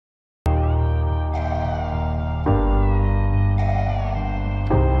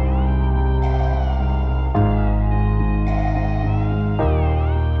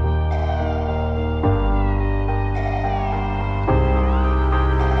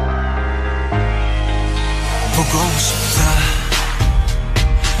보고 싶다.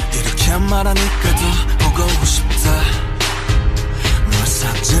 이렇게 말하니까 더 보고 싶다. 널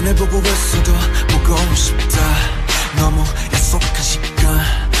사진해보고 있어도 보고 싶다. 너무 약속한 시간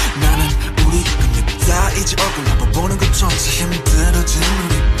나는 우리 겁니다. 이제 얼굴 한번 보는 것조차 힘들어진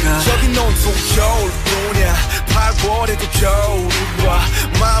우리가. 여긴 온통 겨울뿐이야. 8월에도 겨울이 와.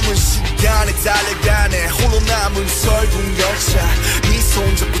 마음은 시간에 달려가네. 홀로 남은 설국 열차. 네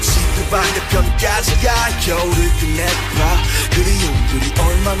손잡고 지구 반대편까지 가. 겨울을 끝내봐. 그리움들이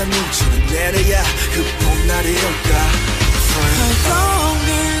얼마나 눈치를 내려야 그 봄날이 올까. 발동을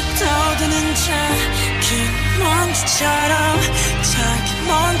떠드는 작은 먼지처럼 작은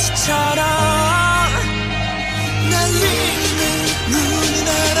먼지처럼 날리는 눈이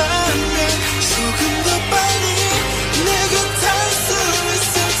날아오면 조금 더 빨리 내가 탈 수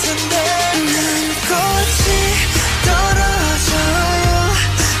있을 텐데. 난 꽃이 떨어져요.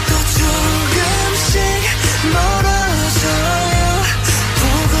 또 조금씩 멀어져요.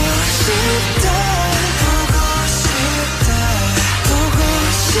 보고 싶다 보고 싶다 보고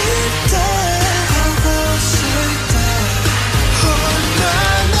싶다 보고 싶다.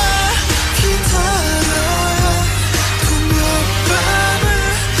 얼마나 기다려야 그 몇 밤을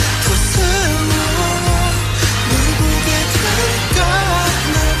더 세워 널 보게 될까.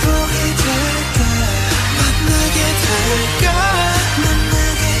 날 보게 될까. 만나게 될까.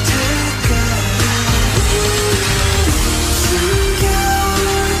 만나게 될까.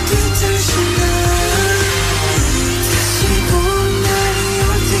 숨겨온 듯한 날 다시 봄날이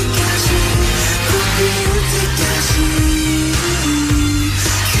올 때까지 꼭 피울 때까지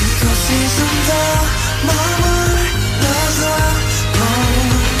그곳에 좀 더 머물러줘.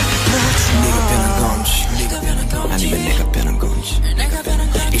 네가 변한 건지 아니면 내가 변한 건지.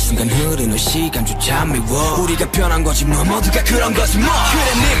 이 순간 흐르는 시간조차 미워. 우리가 변한 거지 뭐 모두가 그런 거지 뭐. 그래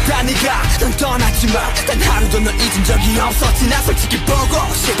늙다 네가 난 떠났지만 단 하루도 널 잊은 적이 없었지. 나 솔직히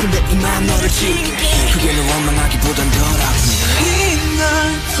보고 싶은데 이만 너를 지울게. 그게 널 원망하기보단 덜 아프네.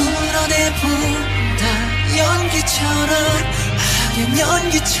 이날 풀어내본다. 연기처럼 하얀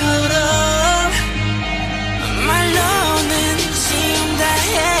연기처럼 말로는 지운다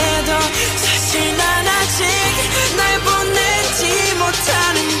해도 사실 난 아직 날 보내지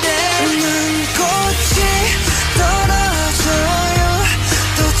못하는데. 난 꽃이 떨어져요.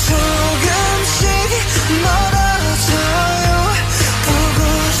 또 조금씩 멀어져요. 보고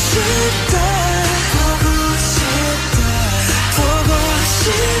싶다 보고 싶다 보고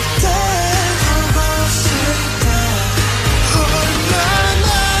싶다 보고 싶다. 얼마나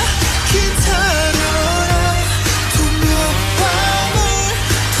기다려야 또 몇 밤을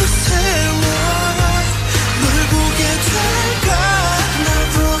더 세워야 널 보게 될까. 날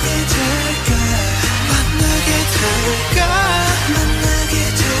보게 될까. 만나게 될까. 만나게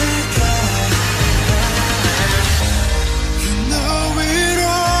될까. You know it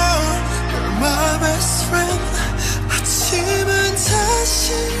all. You're my best friend. 아침은 다시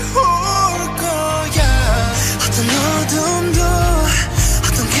올 거야. 어떤 어둠도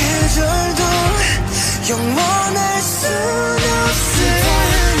어떤 계절도 영원할 순 없을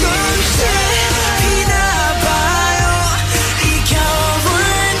건데. 비나 봐요. 이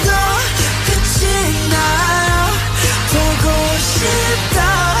겨울도 끝이 나요. 보고 싶다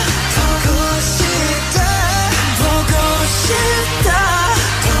보고 싶다 보고 싶다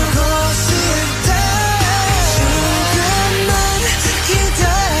보고 싶다. 조금만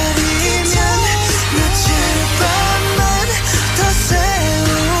기다리면 며칠 밤만 더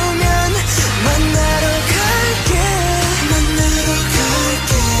세우면 만나러 갈게 만나러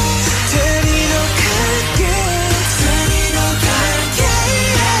갈게 데리러 갈게 데리러 갈게.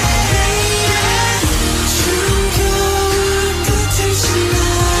 숨겨온 끝을 날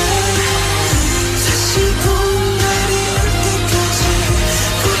다시 봄날이 올 때까지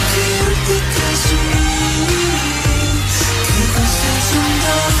꼭 피울 때까지 그곳에 좀 더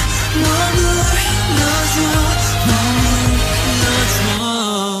머물러줘.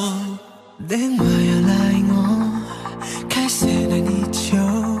 Then why you're lying on 갈새는 있죠.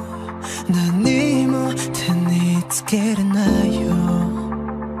 난 네 못한 잊겠나요.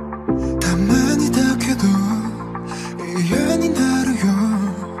 가만히 닿게도 이 안이 나루요.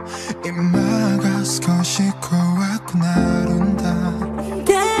 입마가少し怖くなるんだ。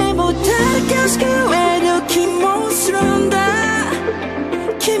でも誰か救える気もするんだ。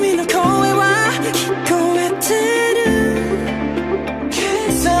君の声は聞こえてる。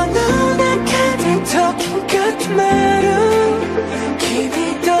その中で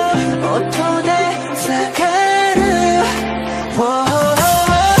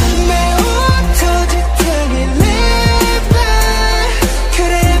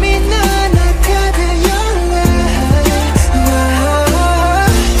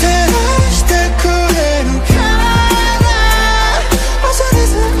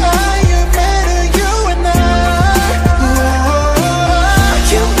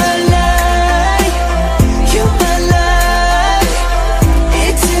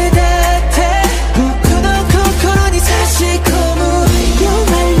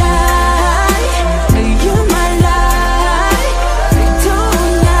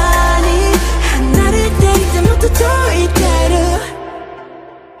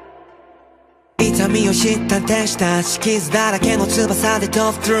눈빛이 딴때시다시傷だらけの翼で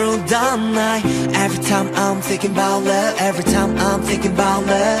飛ぶ through the night Every time I'm thinking about love Every time I'm thinking about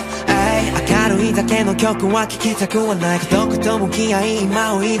love ay 明るいだけの曲は聴きたくはない孤独と向き合い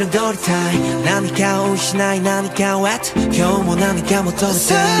今を彩りたい何かを失い何かを得て今日も何か求めて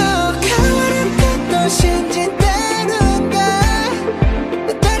そう変わることを信じてるんだ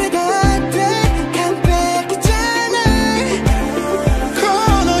誰だって完璧じゃないこ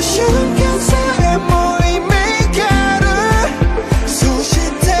の瞬間さえも意味があるそし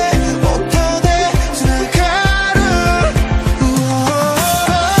て音でつながる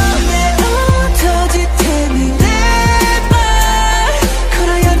目を閉じてみれば暗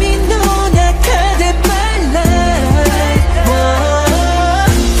闇の中で My life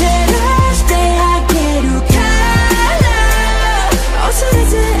照らしてあげるから恐れ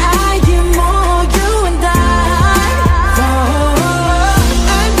ず愛も You and I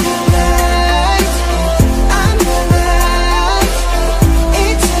I'm your light I'm your light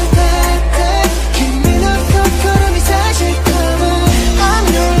いつだって君の心に差し込む I'm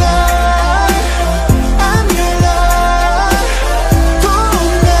your light I'm your light どん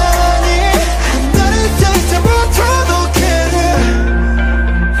なに離れていても届け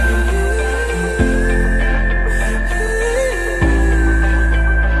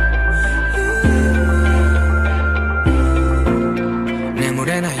眠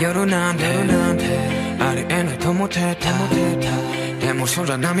れない夜なんてありえないと思ってたでも空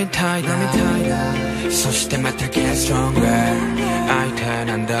波みたいだそしてまた Get stronger 相手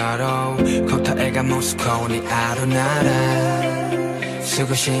なんだろう答えがモスコにあるならす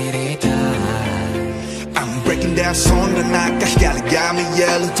ぐ知りたい I'm breaking down そんな中光が見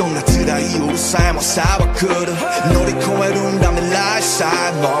えるどんな辛い夜さえも朝は来る乗り越えるんだ未来さ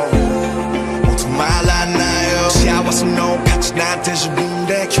えももう止まらないよ幸せの価値なんて自分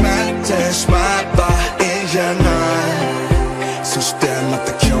で決まってしまえばいいじゃないそしてま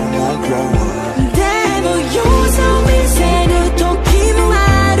た今日も grow up でも様子を見せる時も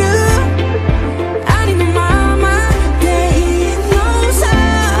あるありのままでいいのさ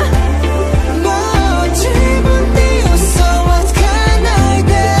もう自分に嘘はつかないで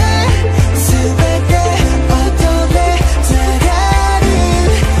全て音でつながる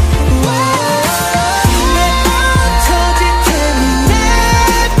目を閉じてみれ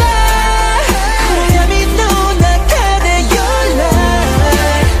ば暗闇の中で Your light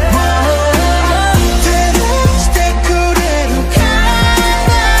照らしてくれるから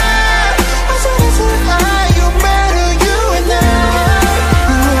恐れず愛を埋める You and I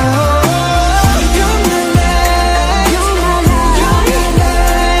You're my light You're my light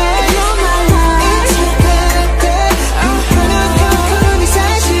You're my light いつだって僕の心に差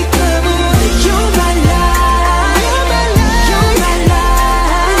し込む You're my light You're my light You're my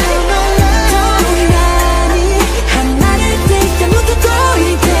light どんなに離れていても届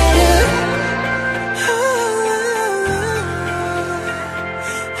いてる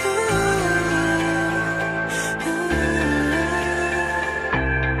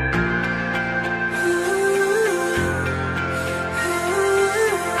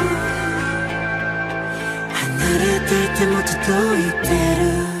離れていても届いてる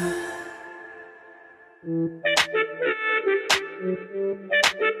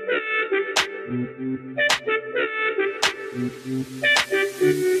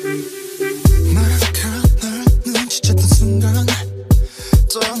널 눈치챘던 순간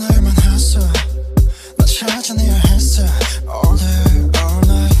떠날만 했어 널 찾아내야 했어 All day all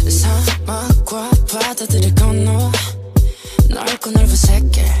night 사막과 바다들을 건너 넓고 넓은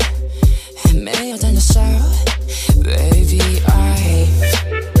세계 헤매어 다녔어 Baby I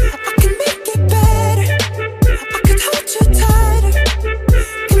can make it better I can hold you tighter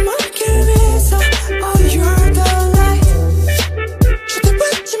그 먼 길 위에서 Oh you're the light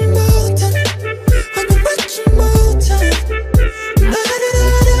주대받지 못한 환영받지 못한 나를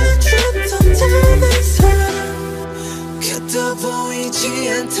알아주던 닮은 사람 그도 보이지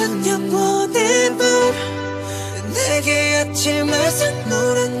않던 영원의 밤 내게 아침을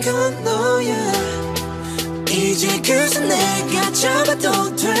선물한 건 너야 이제 그새 내가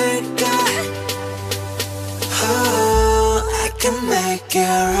잡아도 될까 Oh I can make it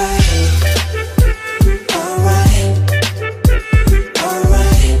right Alright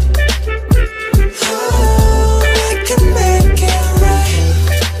Alright Oh I can make it right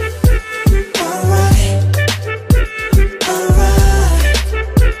Alright Alright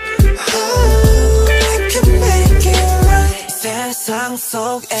Oh I can make it right 세상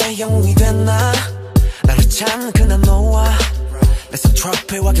속에 영웅이 된 나 나를 찾는 그날 너와 내 손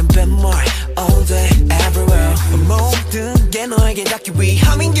트로피와 갬뱀물 All day everywhere 모든 게 너에게 닿기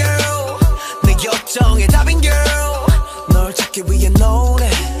위함인 girl 내 요청의 답인 girl 널 찾기 위해 노래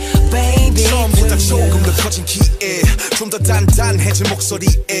baby 처음보다 조금 더 커진 기에 좀 더 단단해진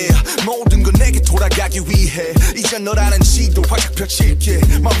목소리에 모든 건 내게 돌아가기 위해 이제 너라는 지도 활짝 펼칠게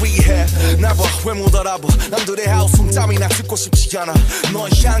말 위해 나봐 왜 못 알아봐 남들의 하우스 땀이나 듣고 싶지 않아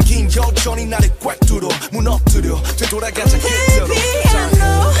너의 향긴 여전히 나를 꽉 뚫어 무너뜨려 되돌아가자 그대로 Baby I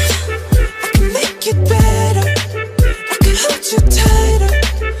know I can make it better I can hold you tighter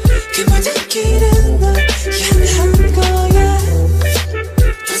그 모든 길은 널 향한 거야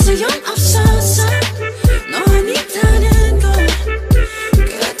더 소용없어서 너 아니다는 걸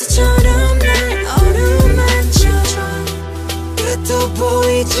그때처럼 날 어루만져 끝도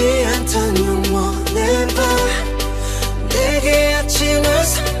보이지 않던 영원의 밤 내게 아침을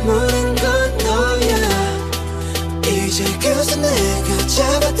선물한 건 너야 이제 그저 내가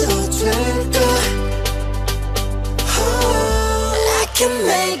잡아도 될까 oh, I can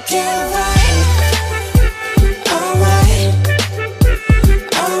make it right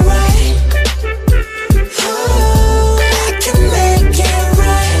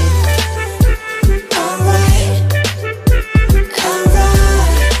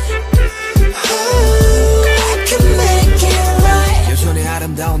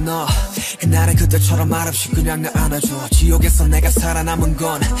그날의 그때처럼 말없이 그냥 날 안아줘 지옥에서 내가 살아남은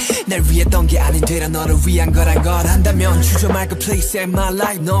건 날 위했던 게 아닌 되려 너를 위한 거란 걸 안다면 주저 말고 please save my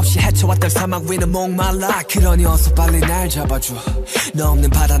life 너 없이 헤쳐왔던 사막 위는 목말라 그러니 어서 빨리 날 잡아줘 너 없는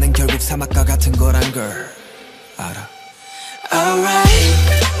바다는 결국 사막과 같은 거란 걸 알아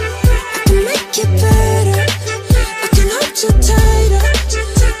Alright I can make it better I can hold you tighter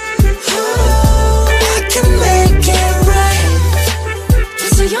oh, I can make it right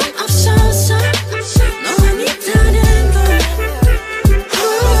더 소용없어서 너 아니다는 걸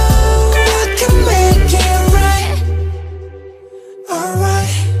oh, I can make it right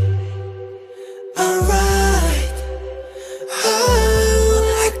Alright Alright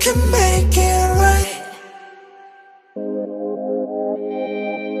oh, I can make it right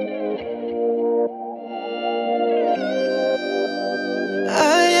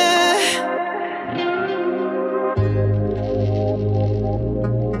oh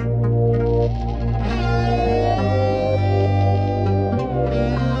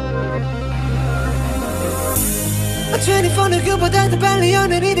yeah24는 그보다 더 빨리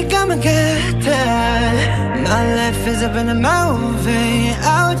오늘이 될 것만 같아 My life is up in a movie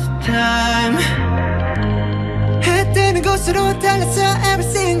all the time 해 뜨는 곳으로 달렸어 every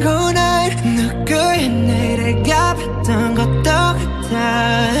single night 누구의 내일을 가봤던 것도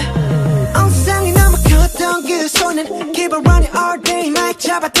같아 온 세상이 너무 컸던 그 손은 Keep on running all day night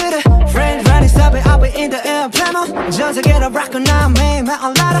잡아들어 Friend running stop it I'll be in the air plano 전 세계로 rock on now 매일만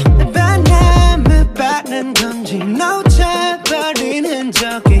올라라 바람을 받는 건지 놓쳐버린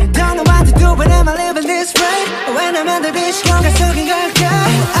흔적이 Don't know what to do but am I living this way When I'm under this 시간가 속인 걸까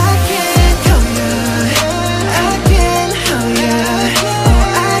I can't go you I can't hold you Oh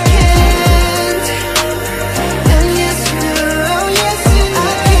I can't And yes you know yes you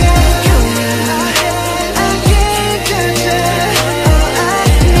I can't go you I can't touch you Oh I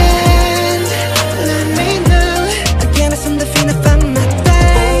can't Let me know Again it's something finna find my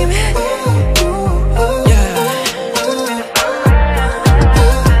time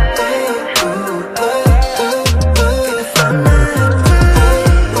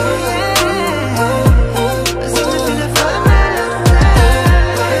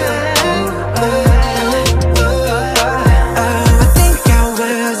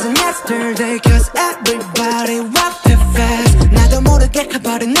Cause everybody walk too fast 나도 모르게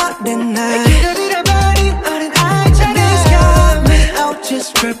가버린 너란 날 길어버린 어린 아이처럼 This got me out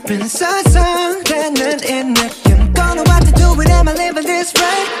just tripping 서성대는 이 느낌 Don't know what to do with am I living this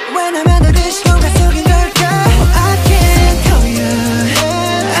way When I'm under this 시간가 속인 걸까 I can't call you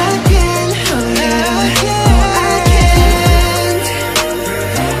I can't hold you Oh I can't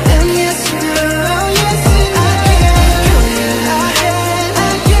And yes you know yes you I can't call you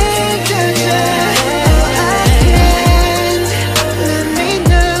I can't touch you Oh I can't Let me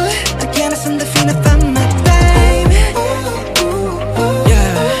know Again it's something finna find my time Yeah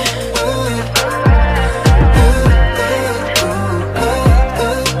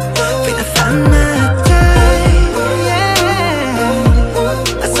Finna find my time Yeah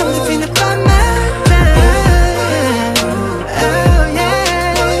Something finna find my time Oh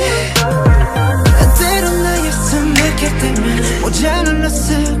yeah 때론 나의 숨막힐 때면 모자는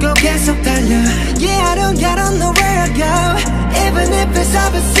쓰고 계속 달려 Yeah I don't know where I go Even if it's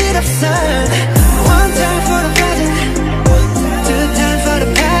opposite of sun One time for the present Two times for the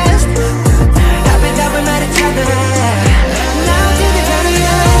past I've been mad at each other Now do the better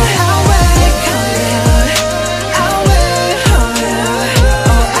How I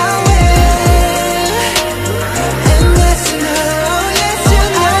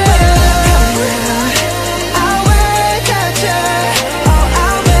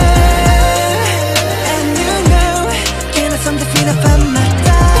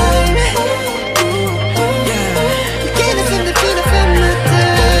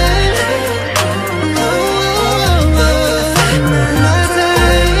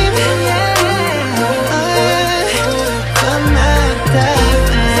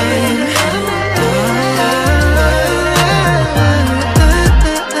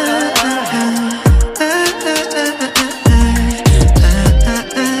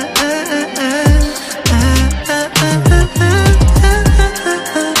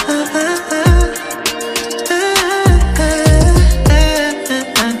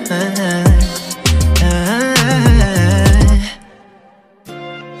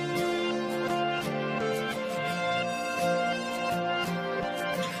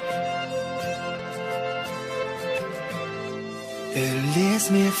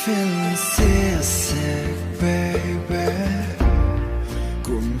feeling seasick, baby.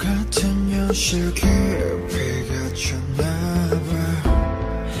 꿈 같은 현실 깊이가 쳤나봐.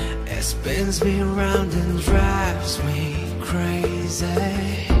 It spins me round and drives me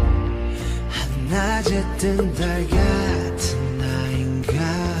crazy. 한낮에 뜬 달 같은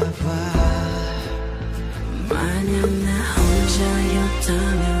나인가봐. 만약 나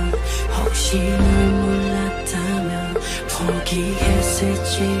혼자였다면 혹시 널 몰랐다면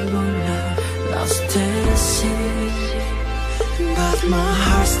포기했을지 몰라. Lost at sea. But my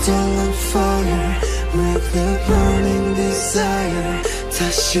heart's still on fire with a burning desire.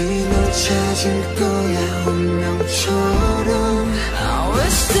 다시 널 찾을 거야 운명처럼. I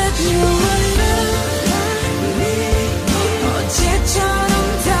wish that you would love me. 어제처럼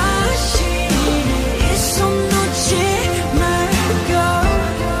다시 이 손 놓지 말고.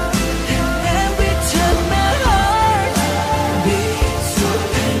 And every time my heart beats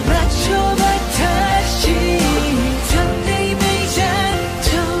맞춰봐 다시. 설렘이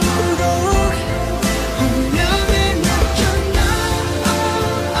닿도록 운명을 느껴나.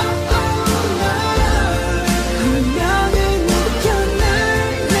 운명을 느껴나.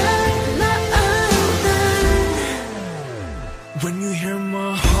 When you hear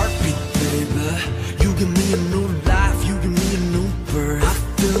my heartbeat, baby, you give me a new life, you give me a new birth. I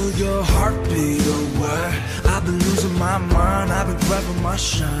feel your heartbeat away. I've been losing my mind, I've been grabbing my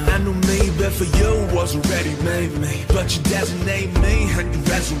shine. I knew maybe for you was already made me, but you designate me and you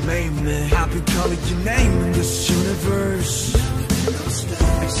resume me. I've been calling your name in this universe.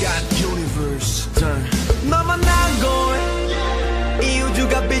 I got universe done. 너만 난 걸 이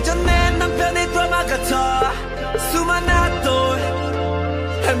우주가 빚어낸 남편의 드라마 같아. 수많은 또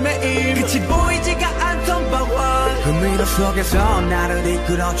헤매임 끝이 보이지가 않던 밤과 그 미로 속에서 나를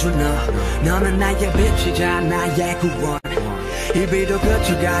이끌어준 너. 너는 나의 빛이자 나의 구원. 이 비도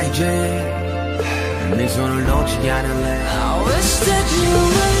그쳐가 이제 네 손을 놓지 않을래. I wish that you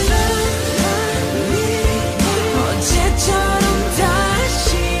would love me. 어제처럼 다시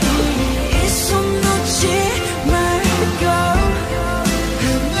이 손 놓지 말고.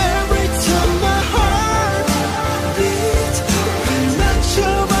 And every time my heart beats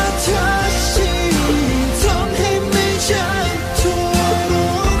맞춰봐 다시 더 헤매지 않도록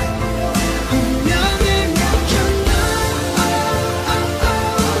운명을 느껴나.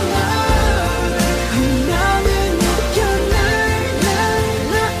 운명을 느껴나.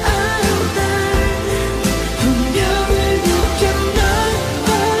 운명을 느껴나.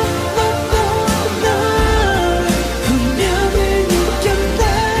 운명을 느껴나.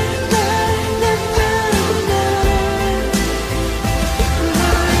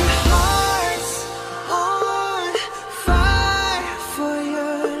 My heart's on fire for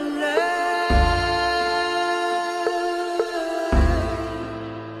your love.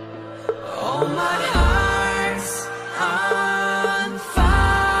 Oh, my heart's on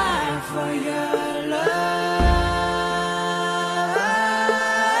fire for your love.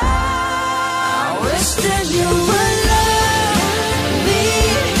 I wish that you would love me.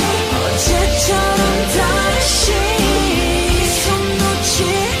 어제처럼 다시 손 놓지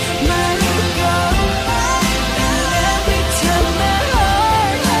말고. And every time my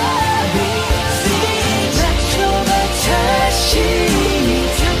heart beats 맞춰봐 다시.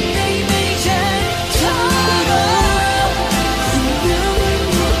 설렘이 닿도록 운명을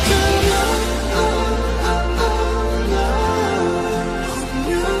느껴나.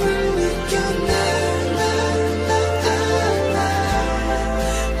 운명을 느껴나.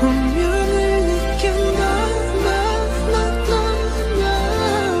 운명을 느껴나.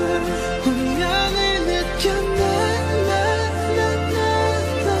 운명을 느껴나.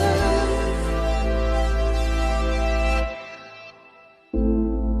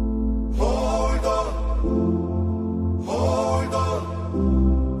 Hold on, hold on,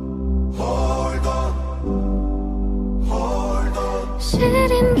 hold on, hold on.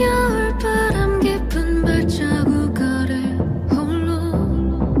 시린 겨울바람 깊은 발자국 아래 홀로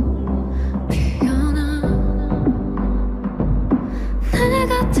피어나.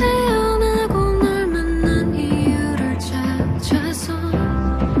 내가 태어나고 널 만난 이유를 찾아서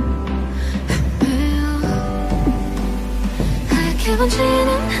헤매어. 하얗게 번지는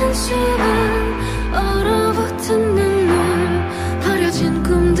한숨은 얼어붙은 눈물. 버려진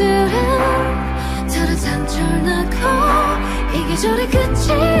꿈들은 따뜻한 절나고. 이 계절의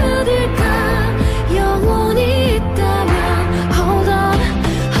끝이 어딜까. 영원히 있다면 Hold on,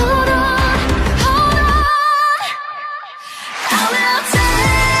 hold on, hold on. I will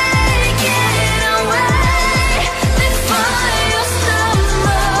take it away before you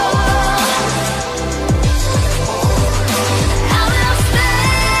stumble. I will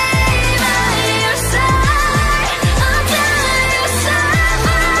stay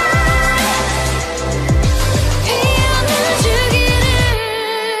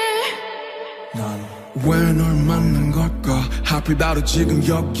바로 지금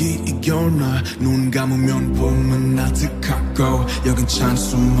여기 이겨나 눈 감으면 봄은 아득하고 여긴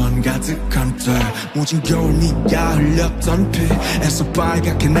찬수만 가득한 때 모진 겨울 네가 흘렸던 피에서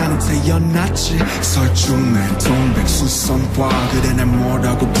빨갛게 나는 태어났지 설중엔 동백수선화 그래 날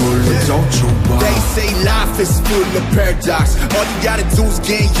뭐라고 불러도 좋아 They say life is full of paradox All you gotta do is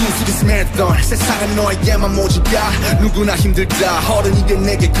get used to this marathon 세상은 너에게만 모질까 누구나 힘들다 어른이 된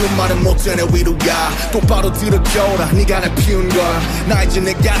내게 그 말은 못되네 위로가 똑바로 들어줘라 네가 날 피운 거야 나 이제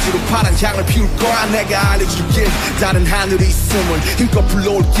내 가지로 파란 향을 피울 거야 내가 알려줄게 다른 하늘이 있음을 힘껏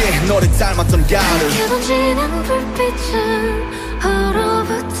불러올게 너를 닮았던 가을을 이렇게 번지는 불빛은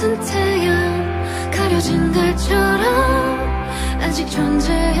얼어붙은 태양 가려진 달처럼 아직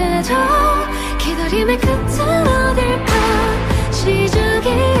존재해도 기다림의 끝은 어딜까 시작이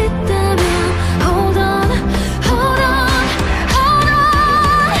있다면 Hold on, hold on, hold on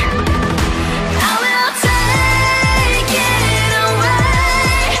I will take it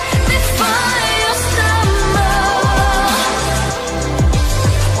away before you stumble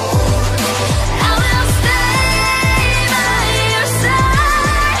I will stay by your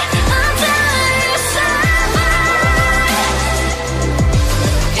side until you survive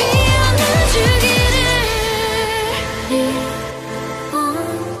피어나주기를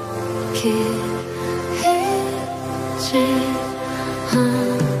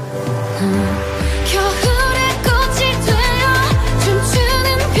겨울의 꽃이 되어 춤추는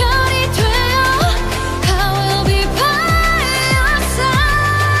별이 되어 I will be by your side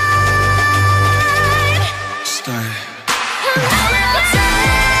Stay I will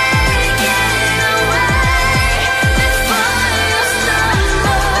take it away before you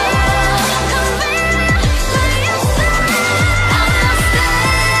stumble Come baby, by your side I will stay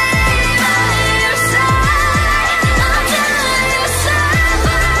by your side until you survive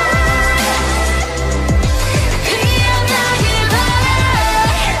피어나길 바래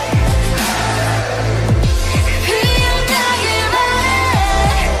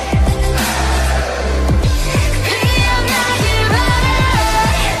피어나길 바래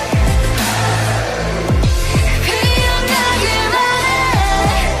피어나길 바래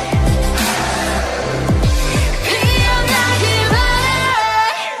피어나길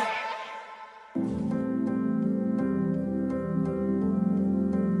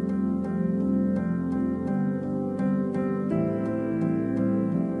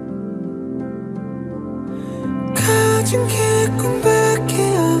가진 게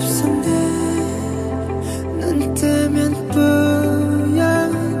꿈밖에 없었네 눈 뜨면 뿌연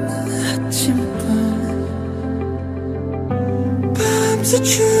아침밤 밤새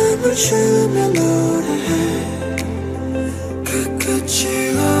춤을 추며 노래해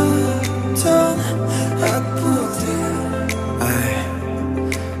끝까지 없던 악보들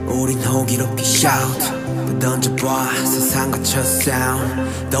우린 호기롭게 shout 던져봐 세상 갇혀 sound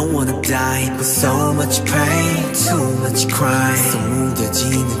Don't wanna die but so much pain Too much crime 속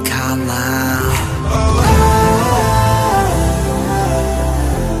무뎌지는 칼날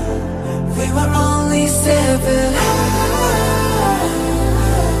We were only 7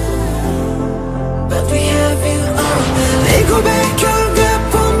 But we have you all now 내 고백 결과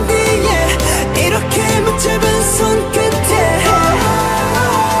본 뒤에 이렇게 붙잡은 손끝에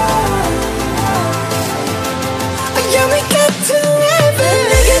Yeah, we got to heaven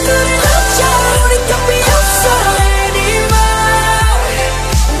내게 돌아오자 우리 답이 없어 anymore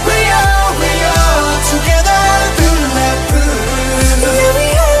We are together bulletproof Yeah, we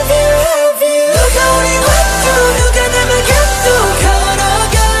have you 누가 우리 와도 누가 나만 곁도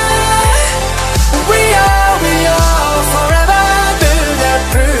걸어가 We are forever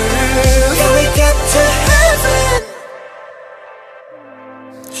bulletproof Yeah, we got to heaven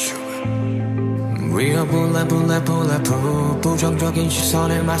We are bulletproof 부정적인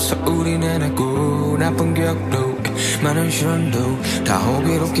시선에 맞서 우리는 했고 나쁜 기억도 많은 시련도 다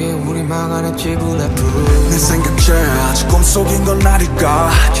호기롭게 우리 막아냈지 bulletproof 내 생각제 아직 꿈속인 건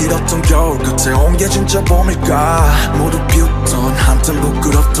아닐까 길었던 겨울 끝에 온 게 진짜 봄일까 모두 비웃던 한때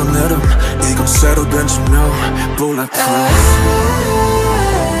부끄럽던 여름 이건 새로 된 조명 Bulletproof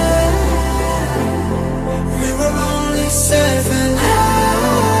We were only 7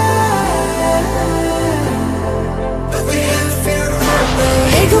 But we have you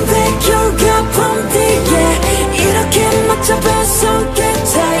all 이거 백혈과 봄 뒤에 이렇게 맞춰본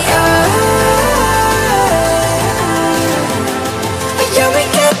손끝에 Yeah, we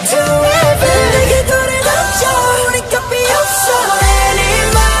got to heaven 내게 돌아오자 우리 값이 없어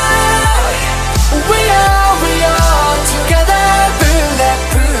anymore We are together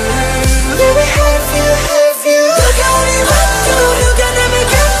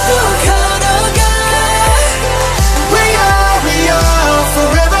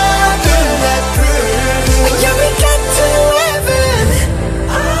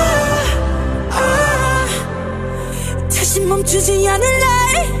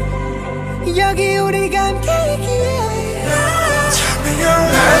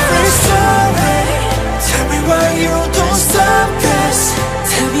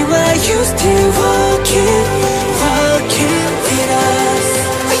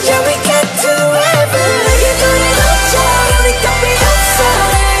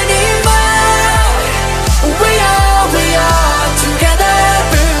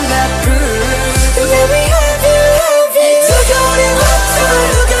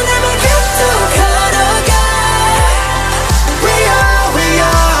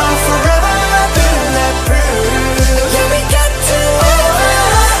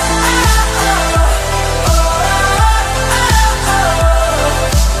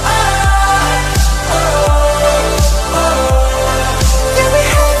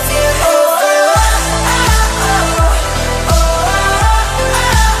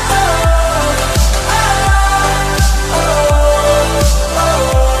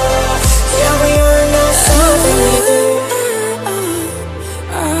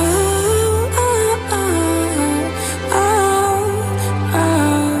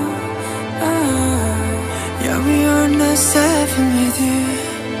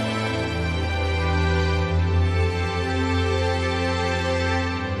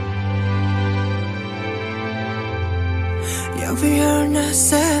I'll be here at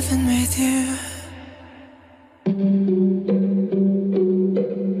 7 with you.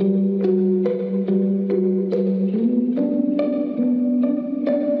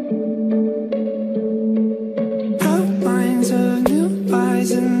 Outlines of new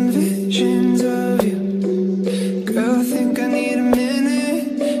eyes and visions of you. Girl, I think I need a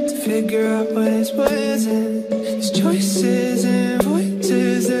minute to figure out what is what isn't. These choices and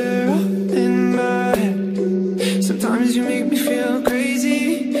voices, they're all in my head. Sometimes you make me feel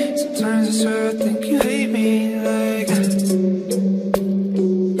crazy. Sometimes I swear I think you hate me like that.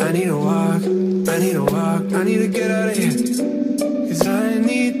 I need to walk, I need to walk, I need to get out of here. 'Cause I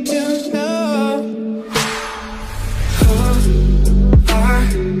need to know, who are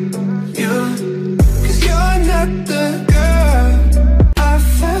you? 'Cause you're not the girl I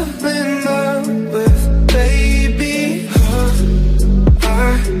fell in love with, baby. Who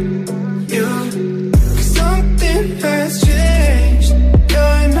are you? 'Cause something has changed.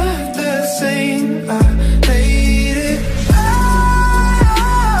 You're not the same. I hate it.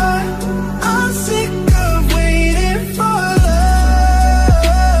 I'm sick of waiting for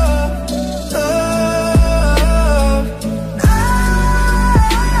love, love.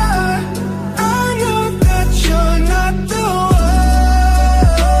 I know that you're not the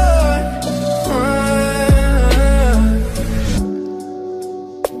one.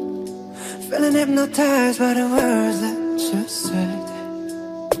 Feeling hypnotized by the words that you said.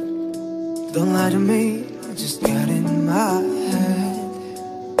 Don't lie to me, I just got in my head.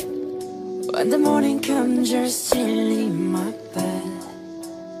 When the morning comes, you're still in my bed,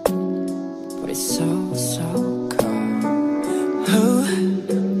 but it's so, so cold. Who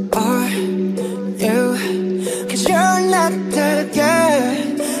are you? 'Cause you're not the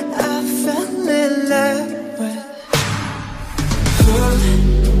girl I fell in love with. Who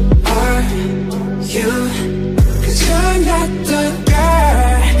are you? 'Cause you're not the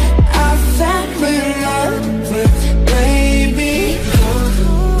girl I fell in love with, baby. Who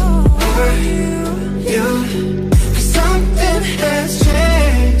are you? 'Cause something has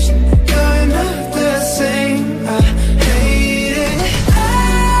changed. You're not the same. I hate it.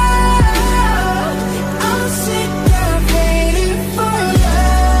 I'm sick of waiting for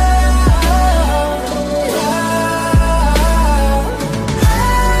love, love.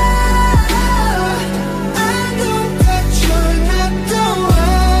 I know that you're not the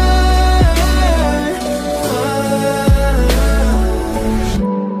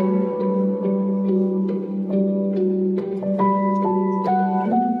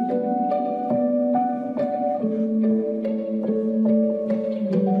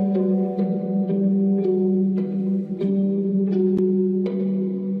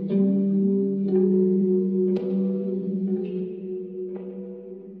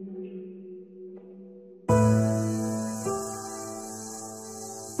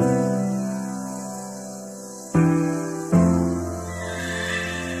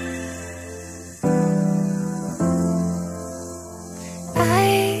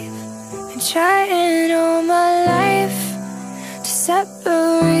I've been trying all my life to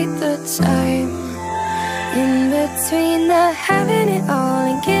separate the time in between the having it all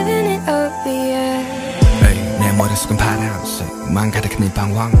and giving it up, yeah. 내 머릿속은 파란색만 가득한 네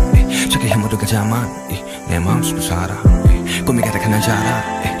방황 저기 해무르가 자만 내 마음속을 살아 꿈이 가득한 날 자라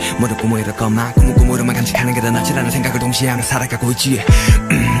모두 꿈을 것만 꿈으로만 간직하는 게 더 낫지라는 생각을 동시에 하며 살아가고 있지.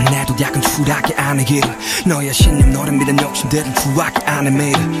 나도 약간 추락해 안에 길을 너의 신념 너를 믿은 욕심들은 추락해 안에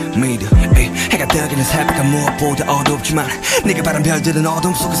믿어 해가 뜨기는 새벽은 무엇보다 어둡지만 네가 바란 별들은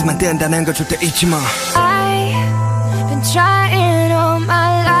어둠 속에서만 뜬다는 걸 절대 잊지 마. I've been trying all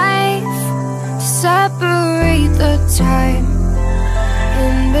my life to separate the time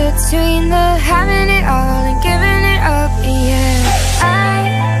in between the having it all and giving it up, yeah. I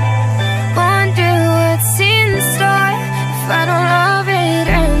wonder what's in store if I don't love it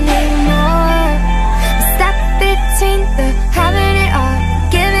anymore. I'm stuck between the having it all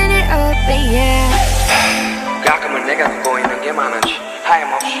and giving it up, yeah. 가끔은 내가 갖고 있는 게 많았지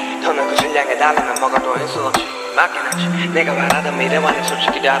하염없이 더는 그을 향해 달리는 뭐가 또 있었지 맞긴 하지 내가 바라던 미래와는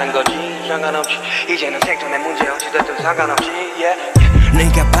솔직히 다른 거지 상관없지 이제는 생존의 문제 어찌됐든 상관없지 yeah.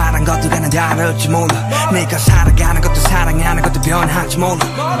 네가 바란 것도 나는 다를지 몰라 네가 살아가는 것도 사랑하는 것도 변할지 몰라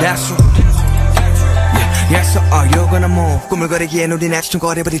That's right Yes or are you gonna move 꾸물거리기엔 우린 아직 좀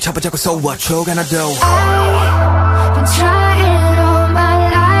거리버리 쳐보자고 So what you gonna do I've been trying all my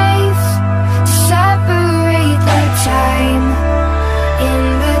life to separate the time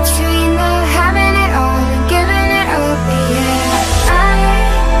in between the having it all and giving it up, yeah. I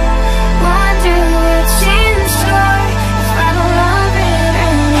wonder what's in store if I don't love it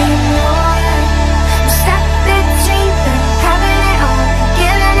anymore. I'm stuck between the having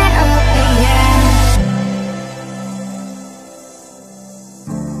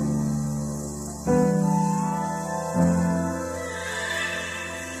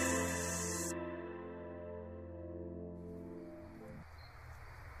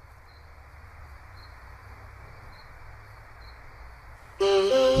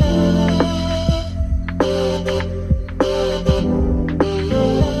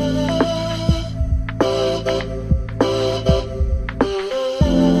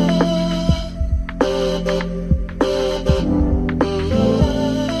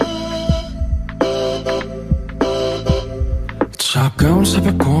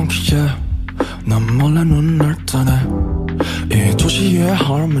새벽 공기에 난 몰래 눈을 뜨네. 이 도시의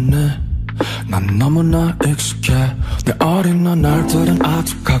harmony 난 너무나 익숙해. 내 어린 날들은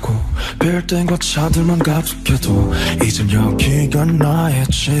아득하고 빌딩과 차들만 가득해도 이젠 여기가 나의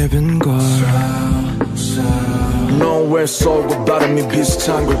집인걸. 너왜 서울과 바람이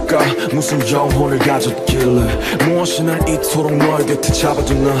비슷한 걸까? 무슨 영혼을 가졌길래 무엇이 날 이토록 너의 곁에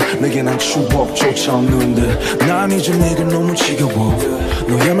잡아두나. 내게 난 추억조차 없는데 난 이제 네가 너무 지겨워.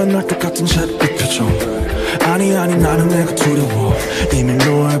 너의 맨날 똑같은 잿빛 표정. 아니 나는 내가 두려워. 이미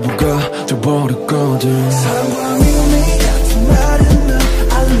너의 부가 돼버렸거든. 사랑과 미움이 같은 말은 난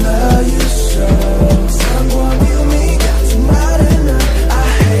I love you so. 사랑과 미움이 같은 말은 난 I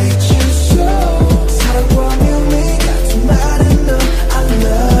hate you so. 사랑과 미움이 같은 말은 난 I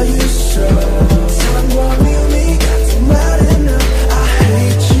love you so. 사랑과 미움이 같은 말은 난 I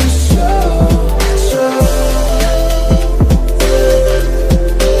hate you so.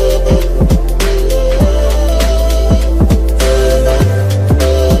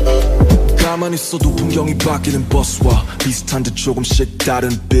 가만히 있어도 풍경이 바뀌는 버스와 비슷한 듯 조금씩 다른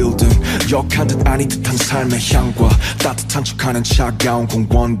빌딩. 역한 듯 아닌 듯한 삶의 향과 따뜻한 척하는 차가운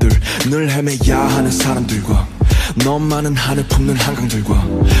공원들. 늘 헤매야 하는 사람들과 너만은 하늘 품는 한강들과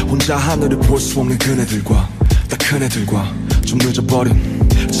혼자 하늘을 볼 수 없는 그네들과 다 큰애들과 좀 늦어버린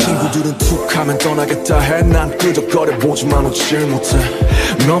친구들은 툭 하면 떠나겠다 해. 난 끄덕거려보지만 웃질 못해.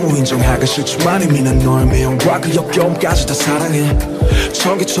 너무 인정하기 싫지만 이미 난 너의 미움과 그 역겨움까지 다 사랑해.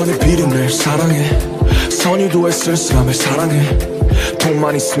 전기천의 비린내 사랑해. 선유도의 쓸쓸함을 사랑해.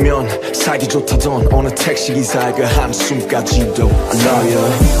 돈만 있으면 살기 좋다던 어느 택시기사의 그 한숨까지도 I love you.